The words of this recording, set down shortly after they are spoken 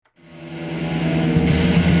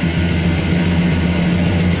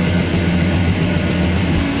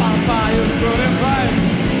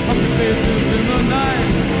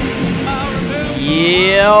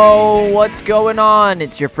what's going on?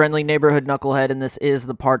 It's your friendly neighborhood knucklehead, and this is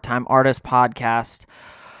the Part-Time Artist Podcast,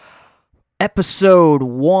 episode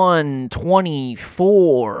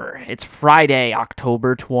 124. It's Friday,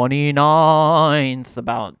 October 29th,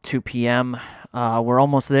 about 2 p.m. We're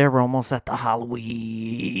almost there. We're almost at the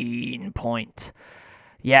Halloween point.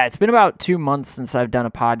 Yeah, it's been about 2 months since I've done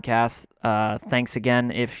a podcast. Thanks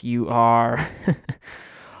again if you are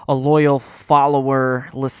a loyal follower,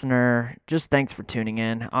 listener. Just thanks for tuning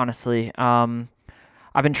in, honestly. I've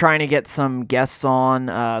been trying to get some guests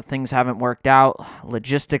on. Things haven't worked out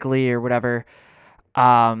logistically or whatever.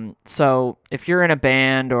 So if you're in a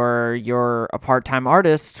band or you're a part-time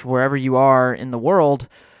artist, wherever you are in the world,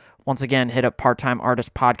 once again, hit up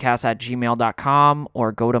parttimeartistpodcast@gmail.com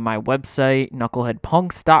or go to my website,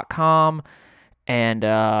 knuckleheadpunks.com, and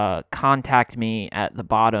contact me at the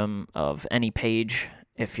bottom of any page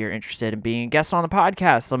if you're interested in being a guest on the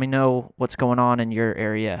podcast. Let me know what's going on in your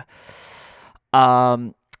area.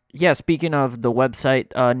 Speaking of the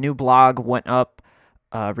website, a new blog went up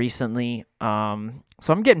recently, so I'm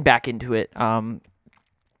getting back into it, and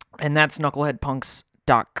that's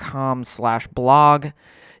knuckleheadpunks.com/blog.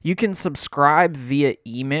 You can subscribe via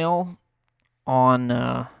email on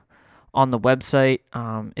the website.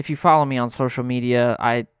 If you follow me on social media,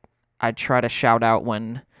 I try to shout out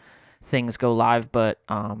when things go live, but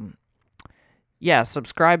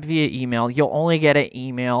subscribe via email. You'll only get an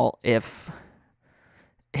email if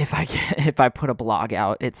I put a blog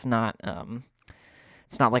out. It's not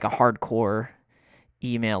like a hardcore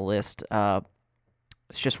email list.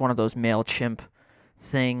 It's just one of those MailChimp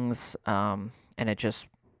things, and it just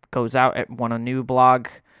goes out when a new blog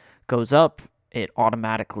goes up. It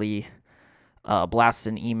automatically blasts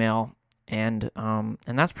an email, and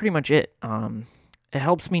that's pretty much it. It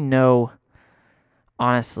helps me know,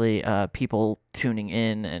 honestly, people tuning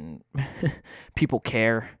in and people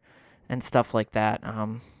care and stuff like that.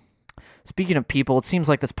 Speaking of people, it seems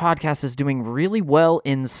like this podcast is doing really well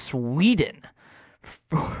in Sweden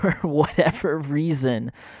for whatever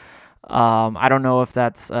reason. I don't know if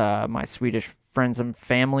that's my Swedish friends and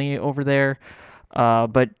family over there,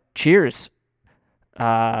 but cheers.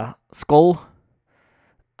 Skål.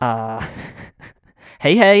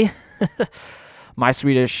 Hey. My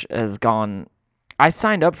Swedish has gone. I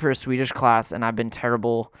signed up for a Swedish class, and I've been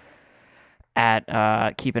terrible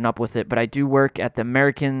at keeping up with it, but I do work at the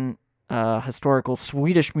American Historical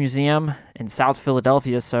Swedish Museum in South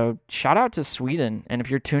Philadelphia, so shout out to Sweden. And if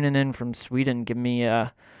you're tuning in from Sweden, give me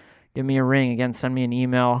a ring. Again, send me an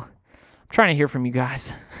email. I'm trying to hear from you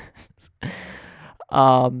guys.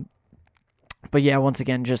 But yeah, once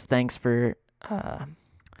again, just thanks for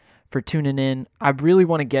tuning in. I really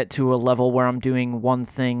want to get to a level where I'm doing one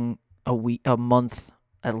thing a month,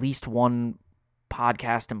 at least one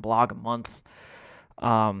podcast and blog a month.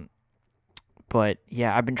 But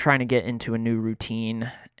yeah, I've been trying to get into a new routine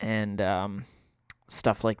and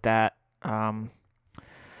stuff like that.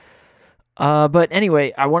 But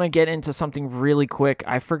anyway, I want to get into something really quick.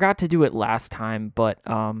 I forgot to do it last time, but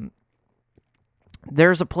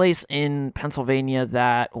there's a place in Pennsylvania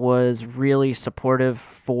that was really supportive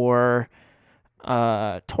for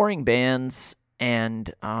touring bands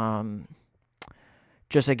and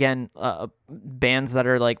just again bands that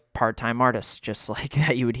are like part-time artists, just like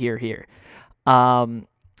that you would hear here. And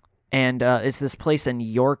it's this place in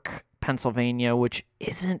York, Pennsylvania, which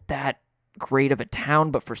isn't that great of a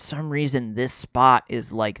town, but for some reason this spot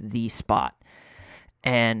is like the spot.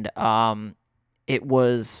 And it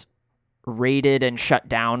was raided and shut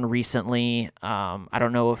down recently. I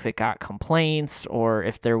don't know if it got complaints or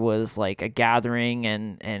if there was like a gathering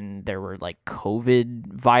and there were like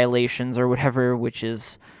COVID violations or whatever, which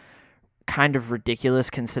is kind of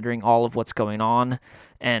ridiculous considering all of what's going on.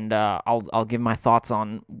 And I'll give my thoughts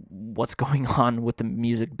on what's going on with the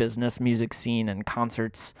music business, music scene, and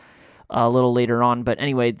concerts a little later on. But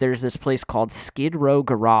anyway, there's this place called Skid Row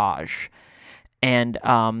Garage, and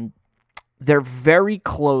they're very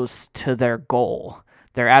close to their goal.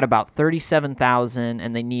 They're at about 37,000,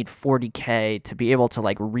 and they need 40K to be able to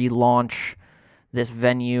like relaunch this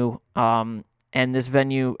venue. And this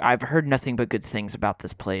venue, I've heard nothing but good things about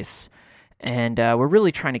this place. And we're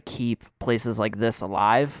really trying to keep places like this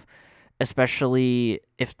alive, especially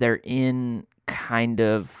if they're in kind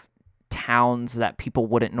of towns that people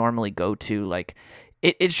wouldn't normally go to. Like,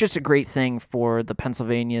 it's just a great thing for the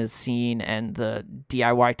Pennsylvania scene and the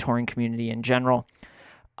DIY touring community in general.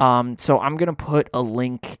 So I'm going to put a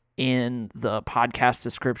link in the podcast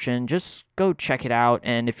description. Just go check it out.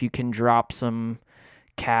 And if you can drop some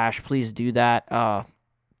cash, please do that.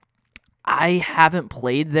 I haven't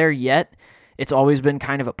played there yet. It's always been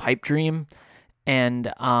kind of a pipe dream.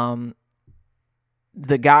 And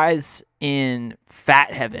the guys in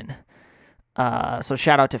Fat Heaven, so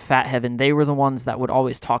shout out to Fat Heaven. They were the ones that would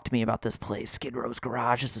always talk to me about this place, Skid Row's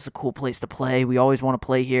Garage. This is a cool place to play. We always want to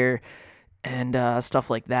play here, and stuff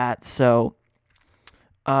like that. So,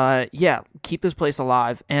 yeah, keep this place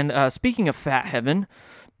alive. And speaking of Fat Heaven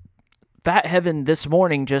this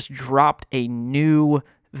morning just dropped a new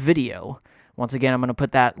video. Once again, I'm going to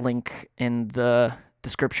put that link in the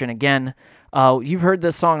description again. You've heard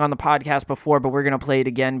this song on the podcast before, but we're going to play it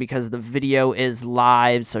again because the video is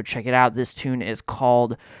live, so check it out. This tune is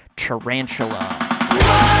called Tarantula.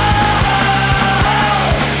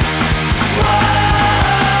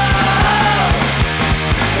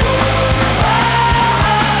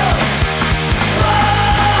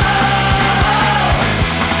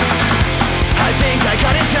 I think I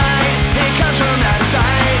got it tight. It comes from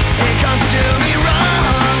outside. It comes to do me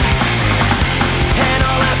wrong. And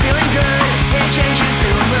all that feeling good, it changes to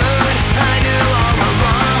a mood. I knew all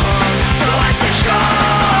along, so I stay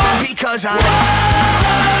strong because I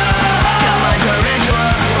got my tarantula.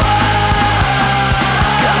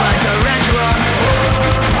 Got my tarantula.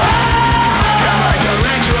 Got my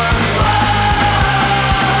tarantula.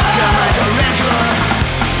 Got my tarantula.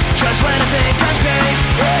 Just when I think I'm safe,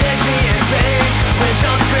 it hits me in the face with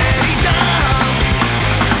something pretty dumb.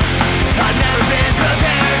 I've never been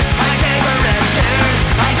prepared, I never am scared,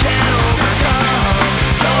 I can't overcome,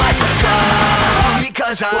 so I succumb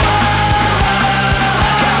because I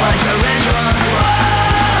got my tarantula.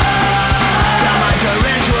 Got my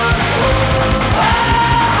tarantula.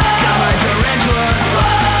 Got my tarantula.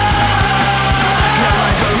 Got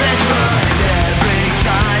my tarantula. And every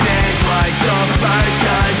time it's like the first,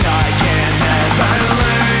 'cause I can't ever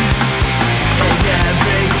learn. And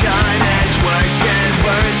every time it's worse and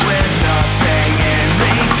worse with nothing in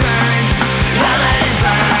return. I let it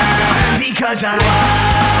burn because I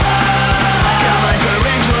got my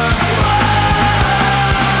tarantula.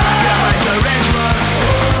 Got my tarantula.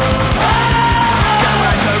 Got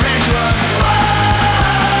my tarantula.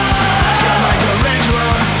 Got my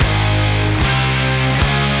tarantula.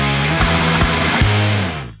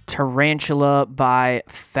 Tarantula by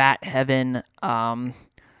Fat Heaven.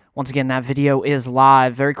 Once again, that video is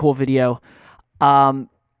live. Very cool video.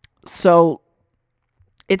 So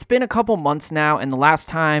it's been a couple months now, and the last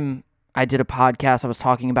time I did a podcast, I was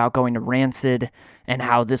talking about going to Rancid and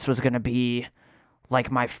how this was going to be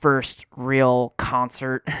like my first real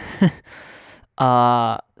concert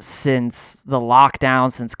since the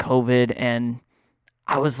lockdown, since COVID, and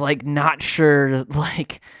I was like not sure,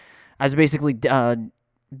 like I was basically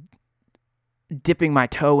dipping my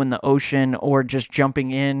toe in the ocean or just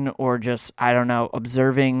jumping in or just, I don't know,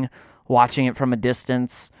 observing, watching it from a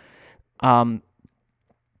distance.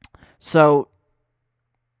 So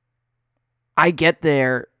I get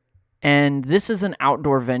there, and this is an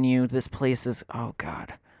outdoor venue. This place is, oh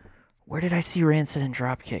God, where did I see Rancid and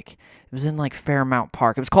Dropkick? It was in like Fairmount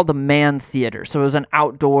Park. It was called the Mann Theater. So it was an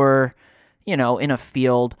outdoor, in a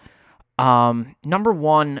field. Number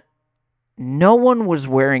one, no one was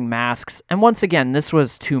wearing masks. And once again, this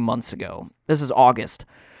was 2 months ago. This is August.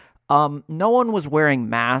 No one was wearing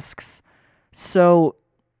masks. So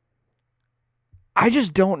I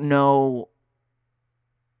just don't know,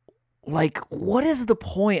 like, what is the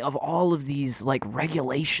point of all of these, like,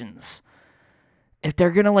 regulations? If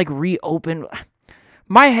they're going to, like, reopen...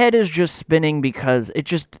 My head is just spinning because it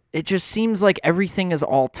just seems like everything is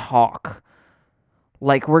all talk.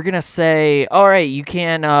 Like, we're going to say, all right, you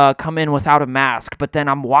can come in without a mask, but then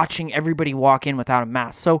I'm watching everybody walk in without a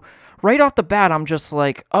mask. So right off the bat, I'm just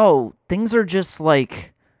like, oh, things are just,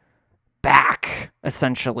 like, back,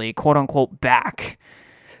 essentially, quote-unquote back.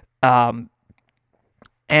 And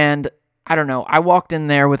I don't know, I walked in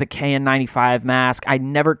there with a KN95 mask. I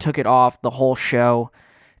never took it off the whole show,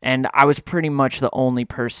 and I was pretty much the only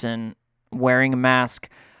person wearing a mask.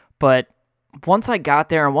 But once I got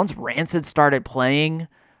there and once Rancid started playing,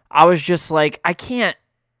 I was just like, I can't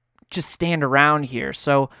just stand around here.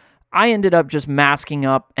 So I ended up just masking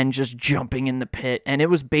up and just jumping in the pit, and it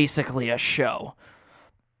was basically a show.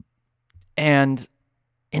 And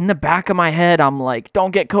in the back of my head, I'm like,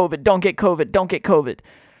 don't get COVID, don't get COVID, don't get COVID.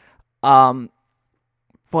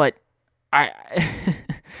 But I...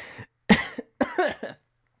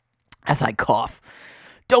 as I cough,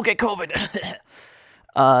 don't get COVID.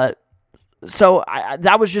 So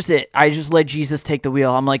that was just it. I just let Jesus take the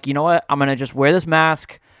wheel. I'm like, you know what? I'm going to just wear this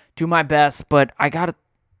mask, do my best, but I got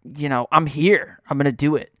to, I'm here. I'm going to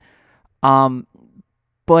do it.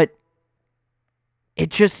 But it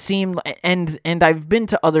just seemed, and I've been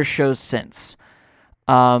to other shows since.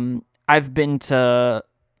 I've been to,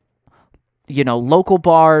 local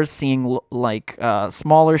bars, seeing like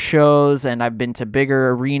smaller shows, and I've been to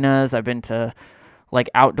bigger arenas. I've been to like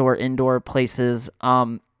outdoor, indoor places,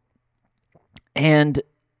 and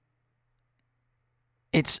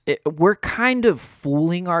we're kind of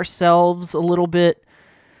fooling ourselves a little bit,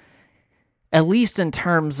 at least in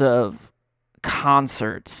terms of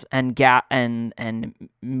concerts and and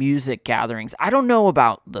music gatherings. I don't know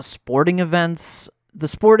about the sporting events. The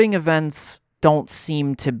sporting events don't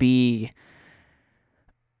seem to be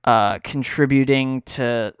contributing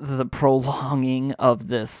to the prolonging of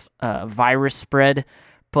this virus spread,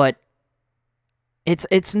 but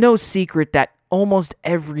it's no secret that almost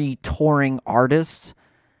every touring artist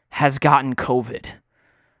has gotten COVID.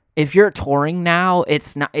 If you're touring now,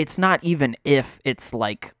 it's not even if, it's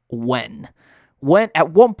like when.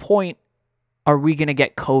 At one point are we going to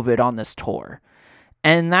get COVID on this tour?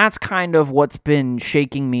 And that's kind of what's been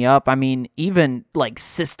shaking me up. I mean, even like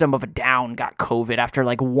System of a Down got COVID after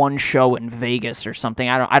like one show in Vegas or something.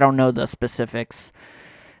 I don't know the specifics.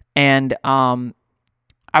 And I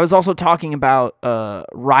was also talking about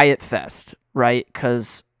Riot Fest, right?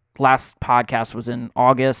 Because last podcast was in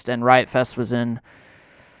August and Riot Fest was in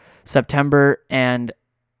September, and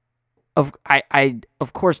I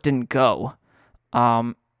of course didn't go.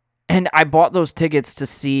 And I bought those tickets to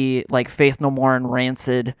see like Faith No More and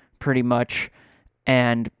Rancid pretty much,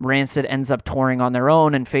 and Rancid ends up touring on their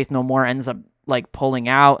own, and Faith No More ends up like pulling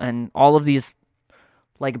out, and all of these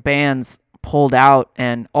like bands pulled out.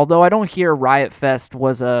 And although I don't hear Riot Fest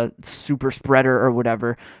was a super spreader or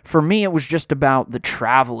whatever, for me it was just about the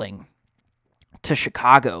traveling to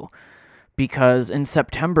Chicago, because in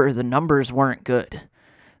September the numbers weren't good.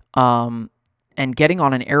 And getting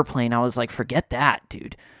on an airplane, I was like, forget that,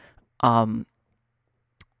 dude.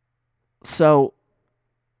 So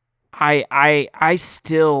I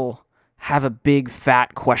still have a big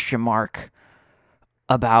fat question mark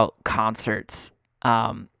about concerts.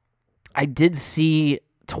 I did see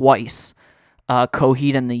twice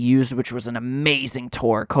Coheed and the Used, which was an amazing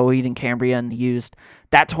tour. Coheed and Cambria and the Used.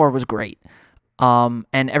 That tour was great. And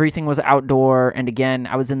everything was outdoor. And again,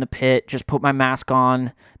 I was in the pit, just put my mask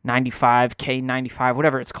on, 95, K95,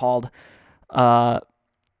 whatever it's called.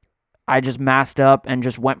 I just masked up and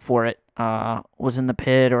just went for it. Was in the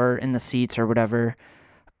pit or in the seats or whatever.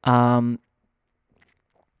 And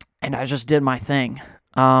I just did my thing.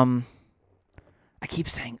 I keep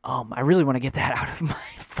saying, I really want to get that out of my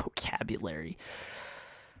vocabulary.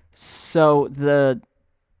 So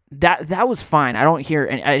that was fine. I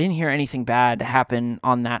didn't hear anything bad happen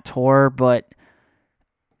on that tour, but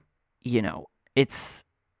it's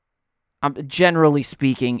generally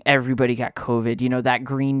speaking, everybody got COVID. That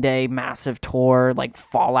Green Day massive tour, like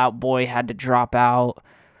Fall Out Boy had to drop out.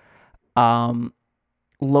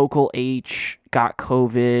 Local H got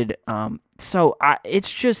COVID. So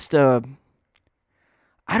it's just I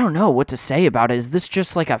don't know what to say about it. Is this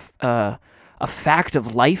just like a fact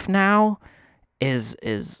of life now? Is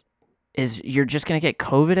you're just gonna get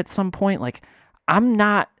COVID at some point? Like, I'm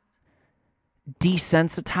not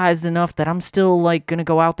desensitized enough that I'm still like gonna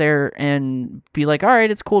go out there and be like, all right,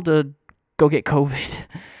 it's cool to go get COVID.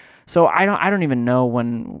 So I don't even know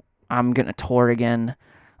when I'm gonna tour again.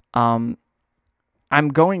 I'm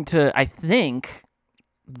going to, I think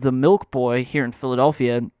the Milk Boy here in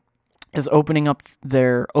Philadelphia is opening up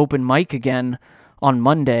their open mic again on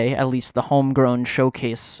Monday, at least the homegrown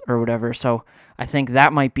showcase or whatever. So I think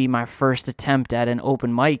that might be my first attempt at an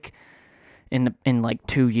open mic in like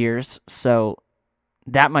 2 years. So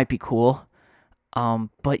that might be cool.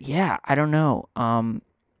 But yeah, I don't know.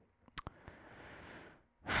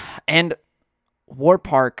 And War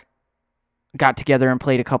Park got together and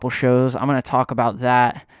played a couple shows. I'm going to talk about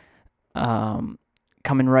that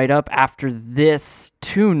coming right up after this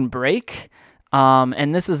tune break.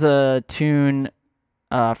 And this is a tune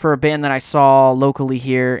for a band that I saw locally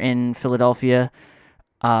here in Philadelphia.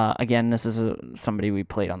 Again, this is somebody we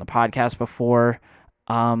played on the podcast before.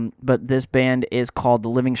 But this band is called The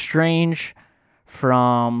Living Strange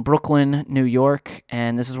from Brooklyn, New York.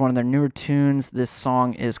 And this is one of their newer tunes. This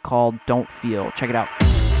song is called Don't Feel. Check it out.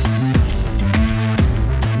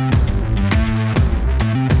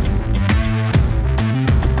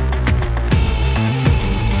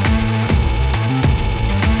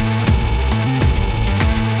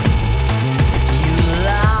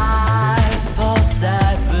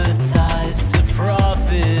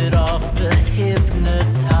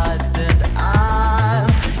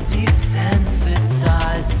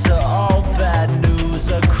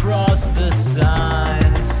 Across the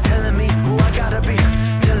signs telling me who I gotta be.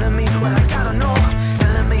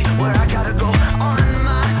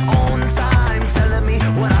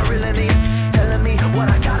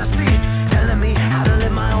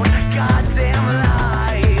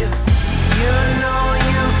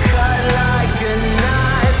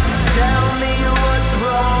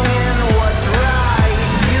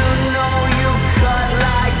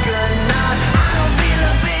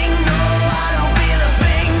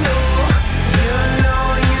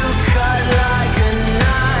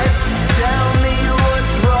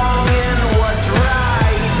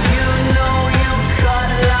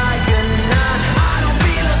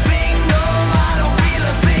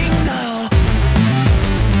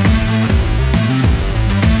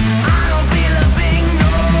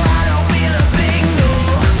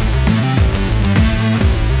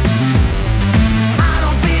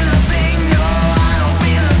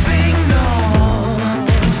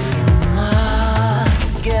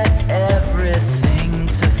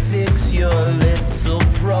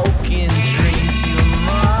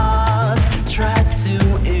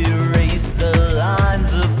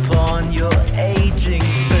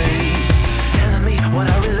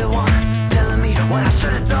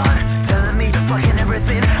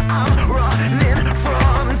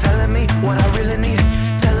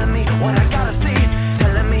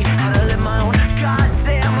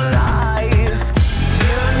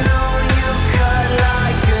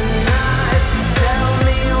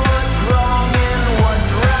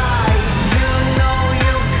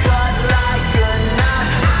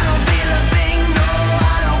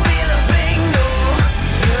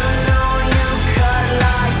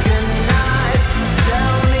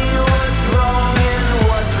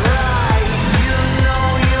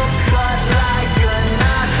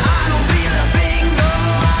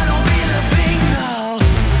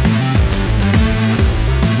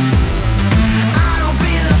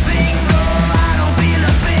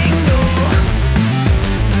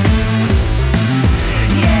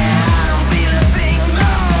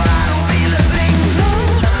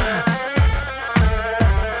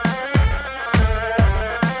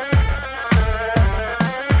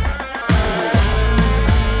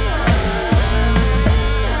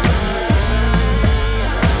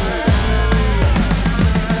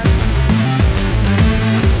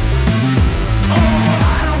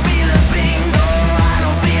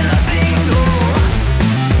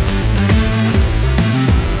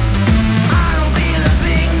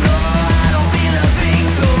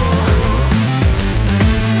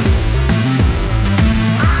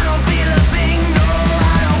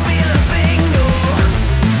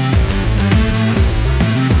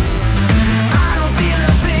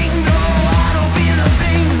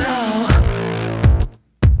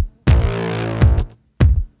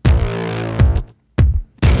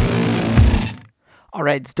 All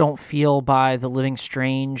right, it's Don't Feel by The Living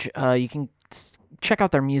Strange. You can check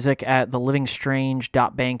out their music at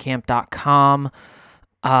thelivingstrange.bandcamp.com.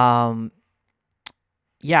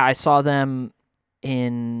 Yeah, I saw them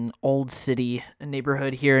in Old City, a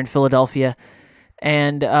neighborhood here in Philadelphia,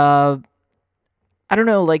 and I don't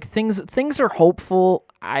know, like things are hopeful.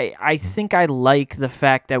 I think I like the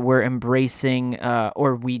fact that we're embracing,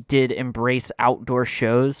 or we did embrace outdoor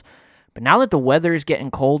shows. But now that the weather is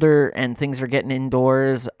getting colder and things are getting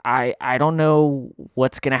indoors, I don't know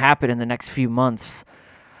what's gonna happen in the next few months.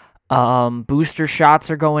 Booster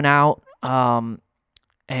shots are going out, and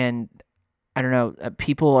I don't know.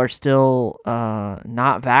 People are still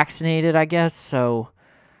not vaccinated, I guess. So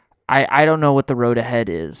I don't know what the road ahead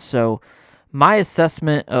is. So my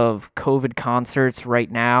assessment of COVID concerts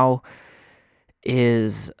right now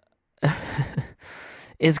is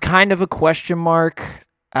is kind of a question mark.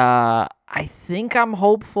 I think I'm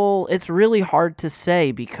hopeful. It's really hard to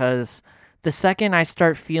say because the second I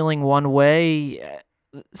start feeling one way,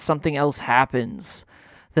 something else happens.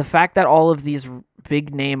 The fact that all of these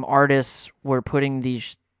big name artists were putting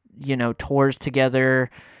these, tours together,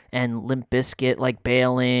 and Limp Bizkit like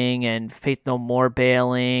bailing, and Faith No More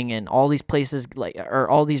bailing, and all these places or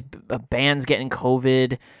all these bands getting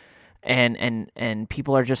COVID, and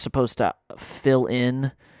people are just supposed to fill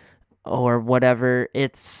in or whatever.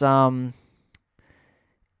 It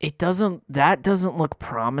doesn't look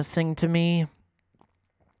promising to me.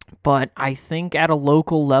 But I think at a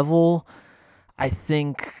local level, I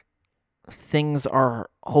think things are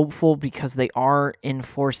hopeful because they are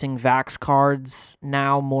enforcing vax cards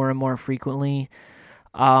now more and more frequently.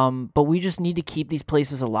 But we just need to keep these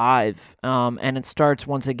places alive. And it starts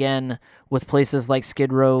once again with places like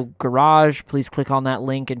Skid Row Garage. Please click on that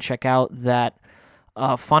link and check out that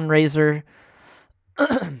fundraiser.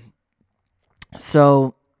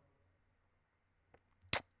 So,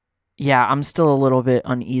 yeah, I'm still a little bit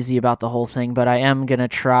uneasy about the whole thing, but I am going to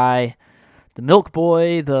try the Milk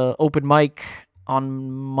Boy, the open mic on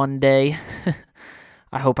Monday.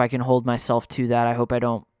 I hope I can hold myself to that. I hope I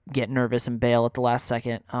don't get nervous and bail at the last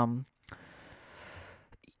second.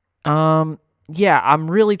 Yeah, I'm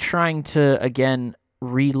really trying to, again,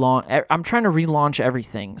 relaunch. I'm trying to relaunch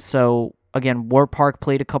everything. So, again, War Park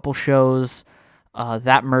played a couple shows.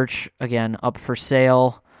 That merch, again, up for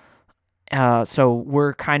sale. So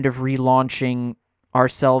we're kind of relaunching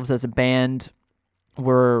ourselves as a band.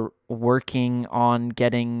 We're working on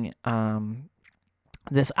getting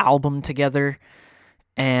this album together,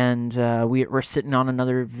 and we're sitting on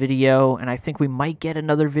another video, and I think we might get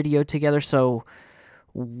another video together. So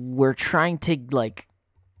we're trying to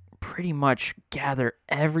pretty much gather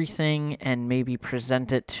everything and maybe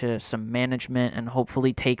present it to some management and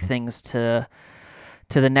hopefully take things to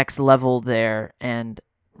the next level there and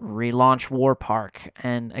relaunch War Park.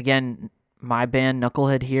 And again, my band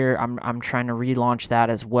Knucklehead here, I'm trying to relaunch that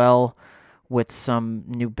as well with some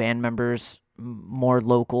new band members more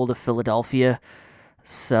local to Philadelphia.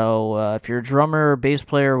 So if you're a drummer or bass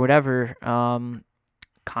player or whatever,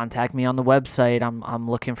 contact me on the website. I'm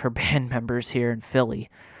looking for band members here in Philly.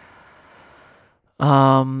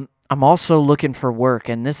 I'm also looking for work,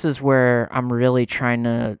 and this is where I'm really trying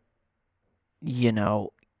to,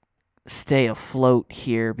 stay afloat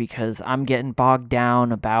here because I'm getting bogged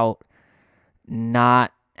down about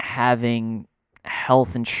not having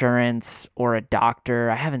health insurance or a doctor.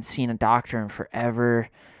 I haven't seen a doctor in forever,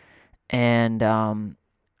 and I'm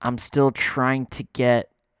still trying to get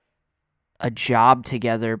a job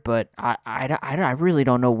together, but I really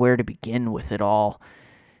don't know where to begin with it all.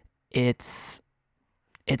 It's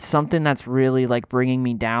something that's really bringing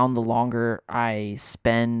me down the longer I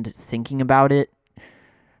spend thinking about it.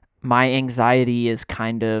 My anxiety is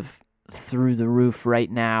kind of through the roof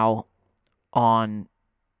right now on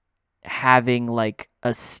having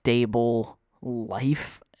a stable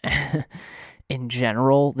life in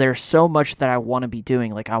general. There's so much that I want to be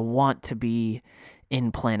doing. I want to be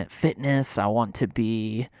in Planet Fitness. I want to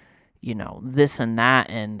be, this and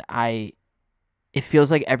that. And it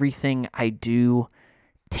feels like everything I do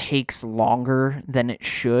takes longer than it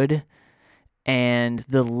should. And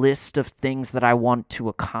the list of things that I want to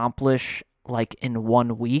accomplish in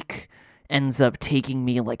 1 week ends up taking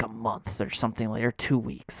me a month or something, or 2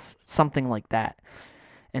 weeks, something like that.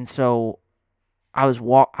 And so I was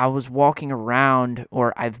walking around,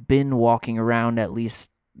 or I've been walking around at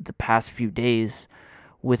least the past few days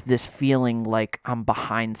with this feeling like I'm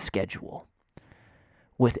behind schedule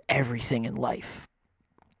with everything in life.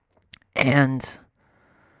 And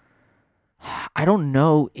I don't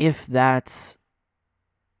know if that's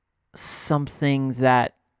something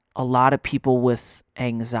that a lot of people with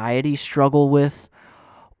anxiety struggle with,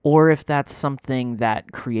 or if that's something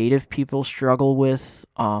that creative people struggle with,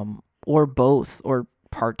 or both, or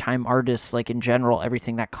part-time artists, like in general,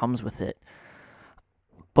 everything that comes with it.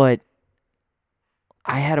 But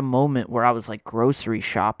I had a moment where I was like grocery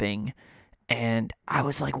shopping and I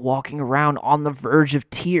was like walking around on the verge of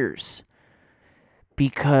tears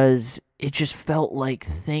because it just felt like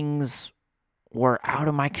things were out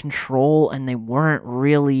of my control and they weren't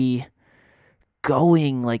really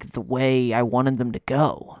going like the way I wanted them to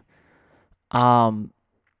go. Um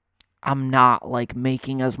I'm not like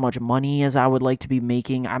making as much money as I would like to be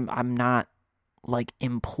making. I'm not like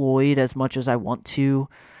employed as much as I want to.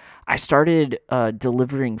 I started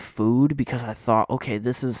delivering food because I thought, okay,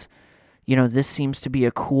 this seems to be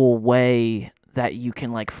a cool way that you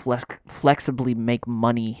can like flexibly make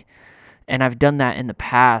money. And I've done that in the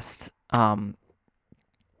past,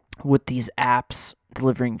 with these apps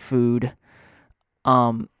delivering food.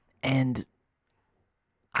 And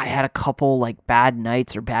I had a couple like bad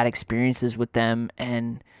nights or bad experiences with them,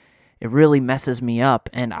 and it really messes me up.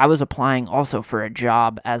 And I was applying also for a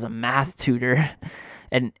job as a math tutor,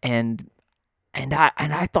 and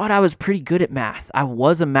I thought I was pretty good at math. I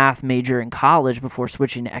was a math major in college before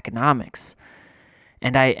switching to economics.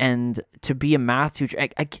 And to be a math tutor,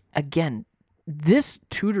 again, this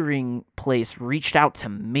tutoring place reached out to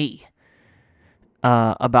me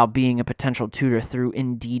about being a potential tutor through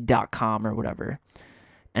Indeed.com or whatever.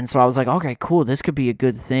 And so I was like, okay, cool. This could be a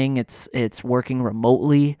good thing. It's working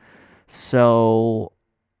remotely, so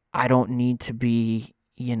I don't need to be,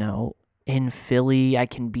 in Philly. I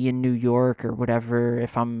can be in New York or whatever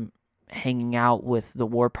if I'm hanging out with the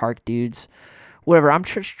War Park dudes. Whatever. I'm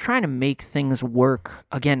just trying to make things work.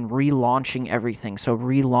 Again, relaunching everything. So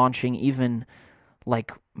relaunching even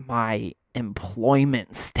like my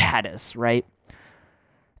employment status, right?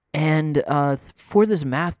 And for this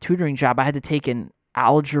math tutoring job, I had to take an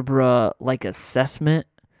algebra like assessment,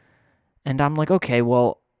 and I'm like, okay,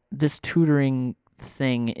 well, this tutoring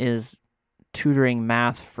thing is tutoring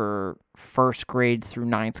math for first grade through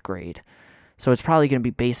ninth grade, so it's probably going to be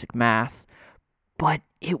basic math, but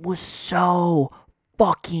it was so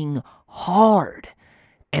fucking hard,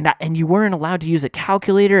 and you weren't allowed to use a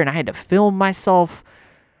calculator, and I had to film myself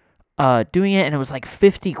doing it, and it was like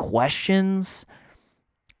 50 questions,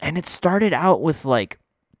 and it started out with like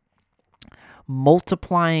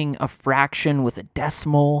multiplying a fraction with a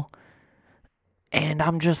decimal. And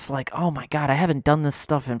I'm just like, oh my God, I haven't done this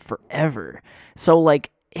stuff in forever. So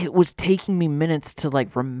like it was taking me minutes to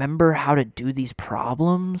like remember how to do these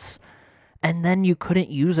problems. And then you couldn't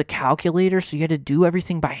use a calculator, so you had to do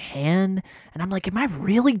everything by hand. And I'm like, am I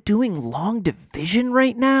really doing long division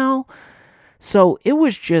right now? So it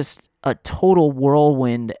was just a total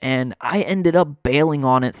whirlwind, and I ended up bailing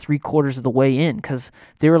on it 3/4 of the way in because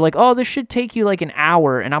they were like, oh, this should take you like an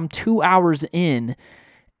hour, and I'm 2 hours in,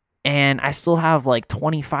 and I still have like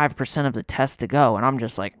 25% of the test to go, and I'm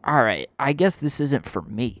just like, all right, I guess this isn't for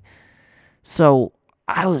me. So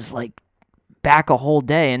I was like back a whole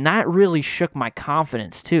day, and that really shook my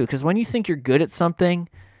confidence too, because when you think you're good at something,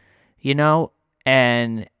 you know,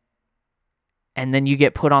 and then you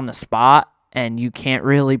get put on the spot and you can't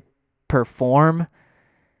really perform,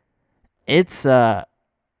 it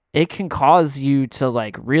can cause you to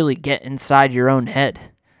like really get inside your own head,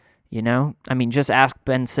 you know? I mean, just ask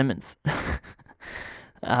Ben Simmons.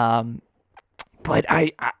 But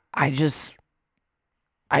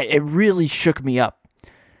it really shook me up,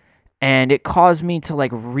 and it caused me to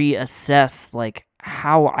like reassess like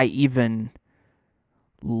how I even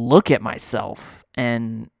look at myself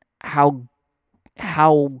and how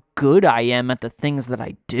good I am at the things that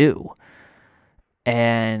I do.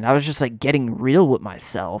 And I was just like getting real with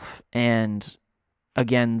myself, and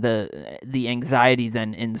again the anxiety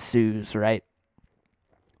then ensues, right?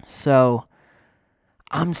 So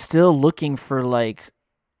I'm still looking for like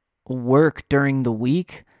work during the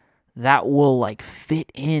week that will like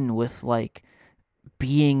fit in with like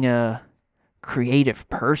being a creative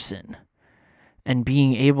person and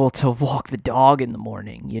being able to walk the dog in the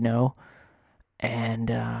morning, you know?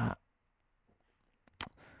 And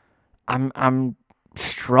I'm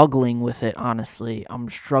struggling with it, honestly. I'm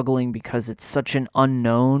struggling because it's such an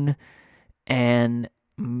unknown, and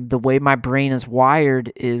the way my brain is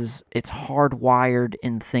wired is it's hardwired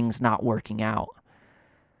in things not working out.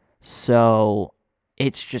 So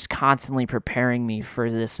it's just constantly preparing me for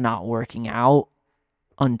this not working out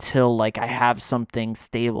until like I have something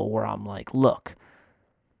stable where I'm like, look,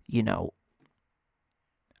 you know,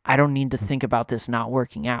 I don't need to think about this not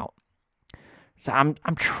working out. So I'm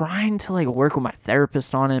trying to like work with my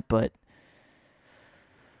therapist on it, but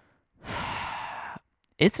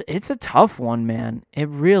it's a tough one, man. It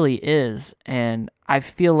really is. And I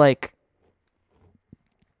feel like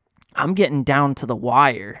I'm getting down to the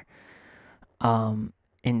wire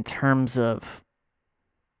in terms of,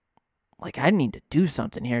 like, I need to do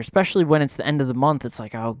something here, especially when it's the end of the month. It's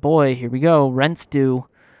like, oh boy, here we go. Rent's due.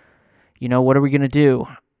 What are we going to do?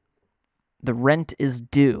 The rent is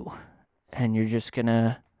due. And you're just going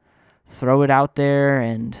to throw it out there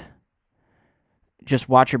and just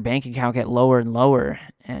watch your bank account get lower and lower.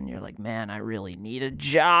 And you're like, man, I really need a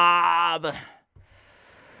job.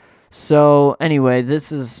 So anyway,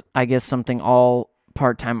 this is, I guess, something all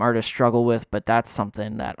part-time artists struggle with, but that's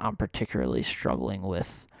something that I'm particularly struggling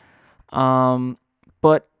with.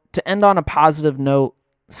 But to end on a positive note,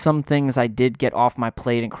 some things I did get off my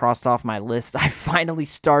plate and crossed off my list. I finally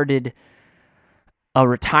started a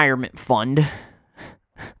retirement fund.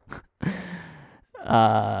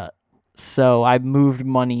 So I moved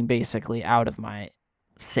money basically out of my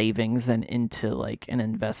savings and into like an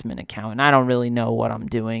investment account. And I don't really know what I'm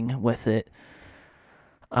doing with it.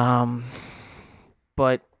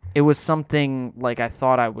 But it was something like I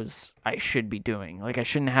thought I should be doing. Like I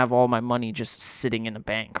shouldn't have all my money just sitting in a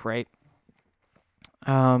bank, right?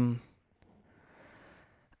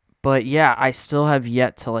 But yeah, I still have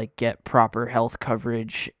yet to like get proper health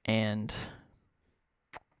coverage and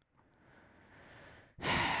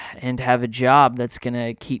have a job that's going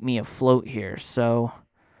to keep me afloat here. So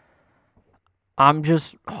I'm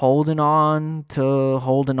just holding on to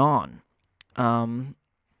holding on.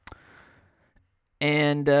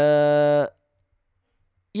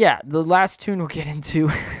 Yeah, the last tune we'll get into,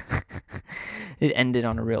 it ended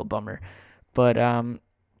on a real bummer, but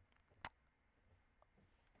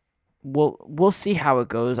we'll see how it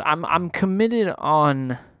goes. I'm committed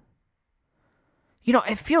on,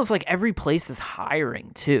 it feels like every place is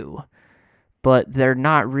hiring too, but they're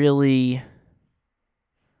not really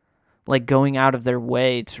like going out of their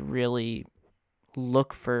way to really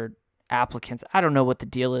look for applicants. I don't know what the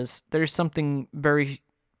deal is. There's something very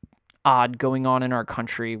odd going on in our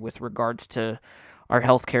country with regards to our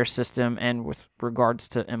healthcare system and with regards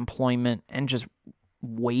to employment and just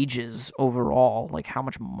wages overall, like how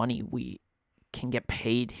much money we can get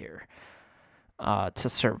paid here to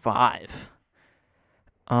survive.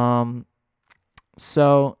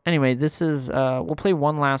 So anyway, this is we'll play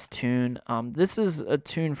one last tune. This is a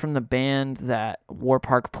tune from the band that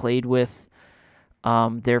Warpark played with.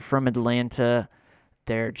 They're from Atlanta.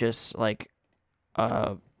 They're just like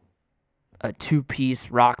a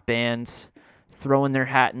two-piece rock band, throwing their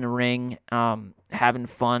hat in the ring, having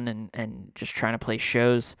fun and just trying to play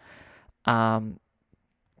shows.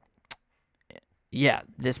 Yeah,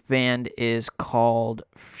 this band is called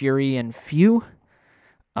Fury and Few,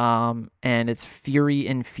 and it's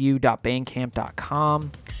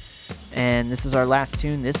furyandfew.bandcamp.com. And this is our last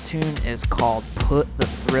tune. This tune is called Put the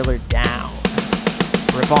Thriller Down.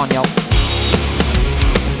 Rip on, y'all.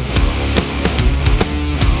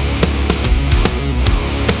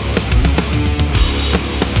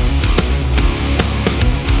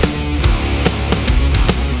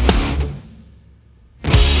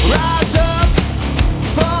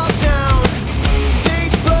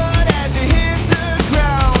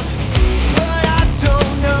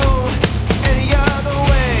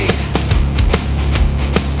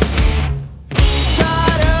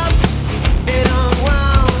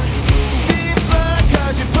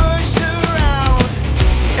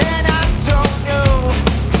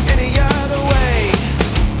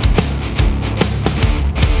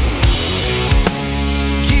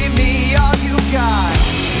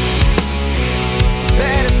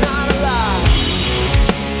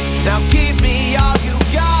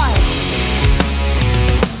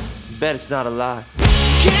 Bet it's not a lie.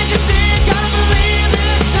 Can't you see I'm gonna believe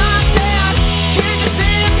in something? Can't you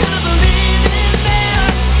see I'm gonna believe in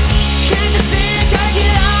this? Can't you see I gotta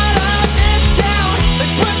get out of this town?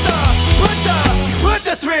 Like put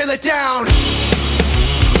the thriller down.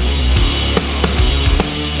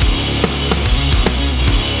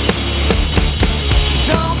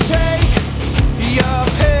 Don't take your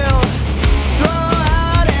pill. Throw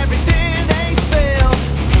out everything they spill.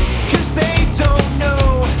 'Cause they don't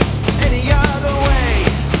know any other way.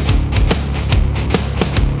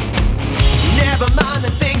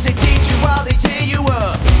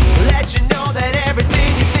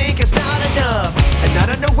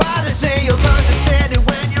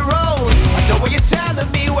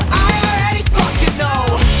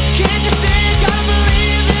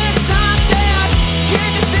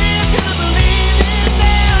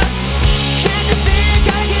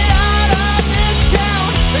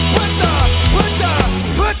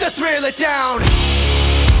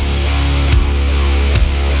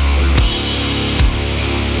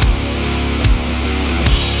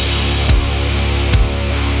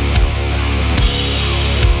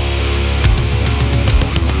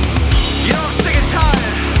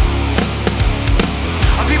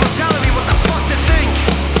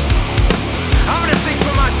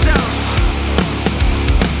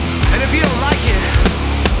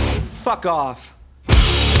 fuck off.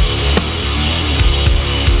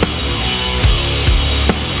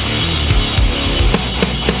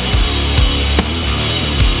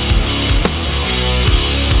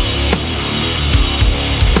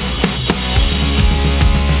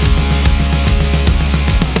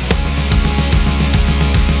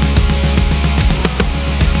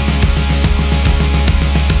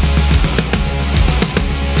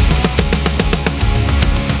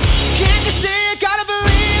 Can't you see I gotta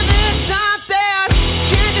believe in something?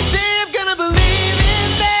 Can't you see I'm gonna believe in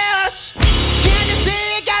this? Can't you see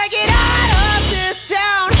I gotta get out of this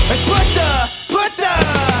town and put the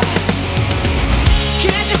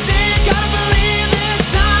Can't you see I gotta believe in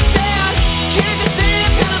something? Can't you see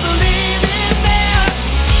I'm gonna believe in this?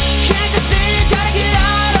 Can't you see I gotta get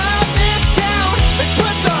out of this town and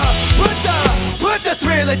put the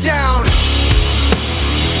thriller down?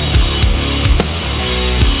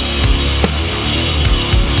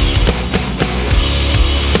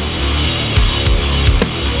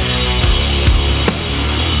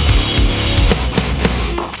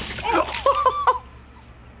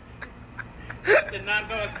 Did not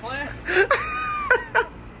go as planned.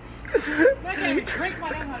 I can't even drink my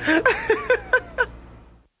own.